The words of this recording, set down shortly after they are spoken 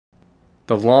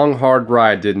The long, hard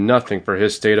ride did nothing for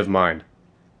his state of mind.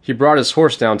 He brought his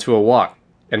horse down to a walk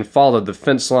and followed the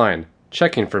fence line,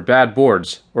 checking for bad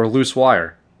boards or loose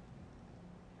wire.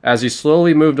 As he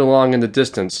slowly moved along in the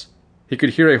distance, he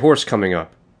could hear a horse coming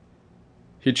up.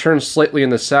 He turned slightly in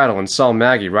the saddle and saw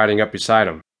Maggie riding up beside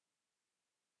him.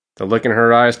 The look in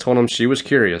her eyes told him she was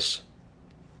curious.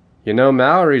 "You know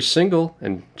Mallory's single,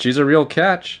 and she's a real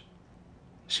catch,"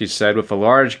 she said with a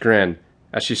large grin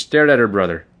as she stared at her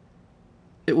brother.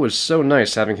 It was so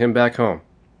nice having him back home.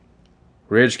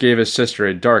 Ridge gave his sister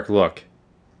a dark look.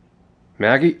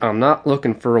 "Maggie, I'm not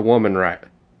looking for a woman, right?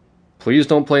 Please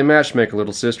don't play matchmaker,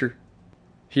 little sister."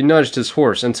 He nudged his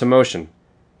horse into motion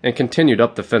and continued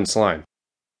up the fence line.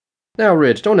 "Now,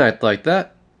 Ridge, don't act like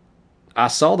that. I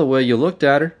saw the way you looked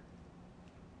at her."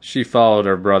 She followed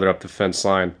her brother up the fence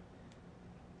line.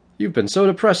 "You've been so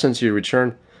depressed since you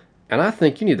returned, and I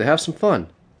think you need to have some fun.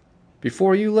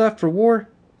 Before you left for war,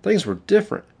 things were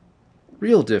different.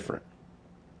 Real different.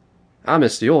 I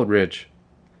miss the old Ridge."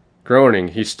 Groaning,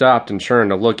 he stopped and turned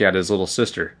to look at his little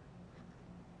sister.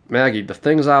 "Maggie, the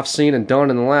things I've seen and done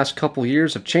in the last couple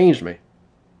years have changed me.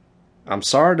 I'm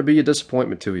sorry to be a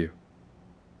disappointment to you."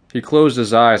 He closed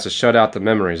his eyes to shut out the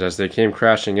memories as they came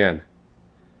crashing in.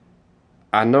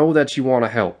 "I know that you want to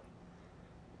help,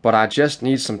 but I just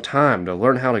need some time to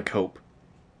learn how to cope.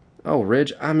 Oh,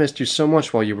 Ridge, I missed you so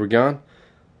much while you were gone.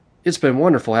 It's been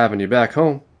wonderful having you back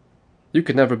home. You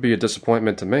could never be a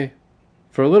disappointment to me."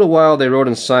 For a little while they rode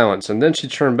in silence, and then she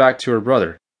turned back to her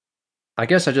brother. "I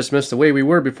guess I just missed the way we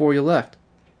were before you left.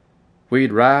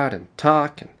 We'd ride and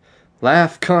talk and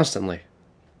laugh constantly."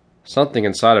 Something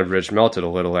inside of Ridge melted a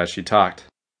little as she talked.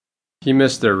 He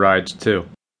missed their rides too.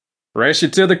 "Race you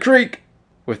to the creek!"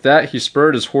 With that, he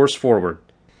spurred his horse forward.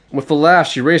 With a laugh,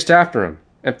 she raced after him,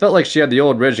 and felt like she had the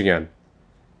old Ridge again.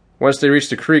 Once they reached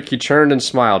the creek, he turned and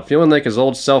smiled, feeling like his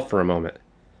old self for a moment.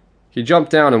 He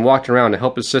jumped down and walked around to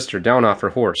help his sister down off her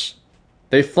horse.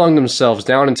 They flung themselves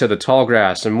down into the tall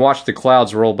grass and watched the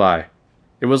clouds roll by.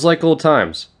 It was like old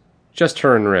times, just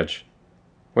her and Ridge.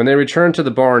 When they returned to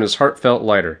the barn, his heart felt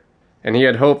lighter, and he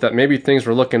had hoped that maybe things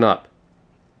were looking up.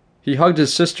 He hugged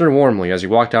his sister warmly as he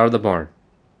walked out of the barn.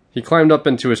 He climbed up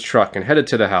into his truck and headed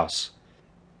to the house.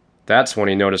 That's when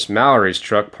he noticed Mallory's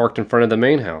truck parked in front of the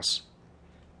main house.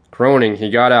 Groaning, he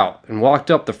got out and walked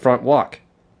up the front walk.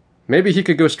 Maybe he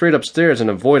could go straight upstairs and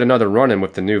avoid another run-in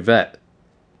with the new vet.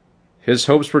 His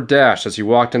hopes were dashed as he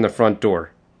walked in the front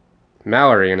door.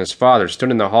 Mallory and his father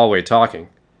stood in the hallway talking.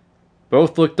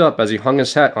 Both looked up as he hung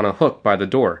his hat on a hook by the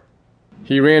door.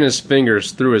 He ran his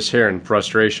fingers through his hair in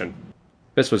frustration.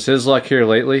 This was his luck here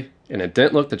lately, and it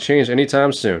didn't look to change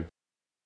anytime soon.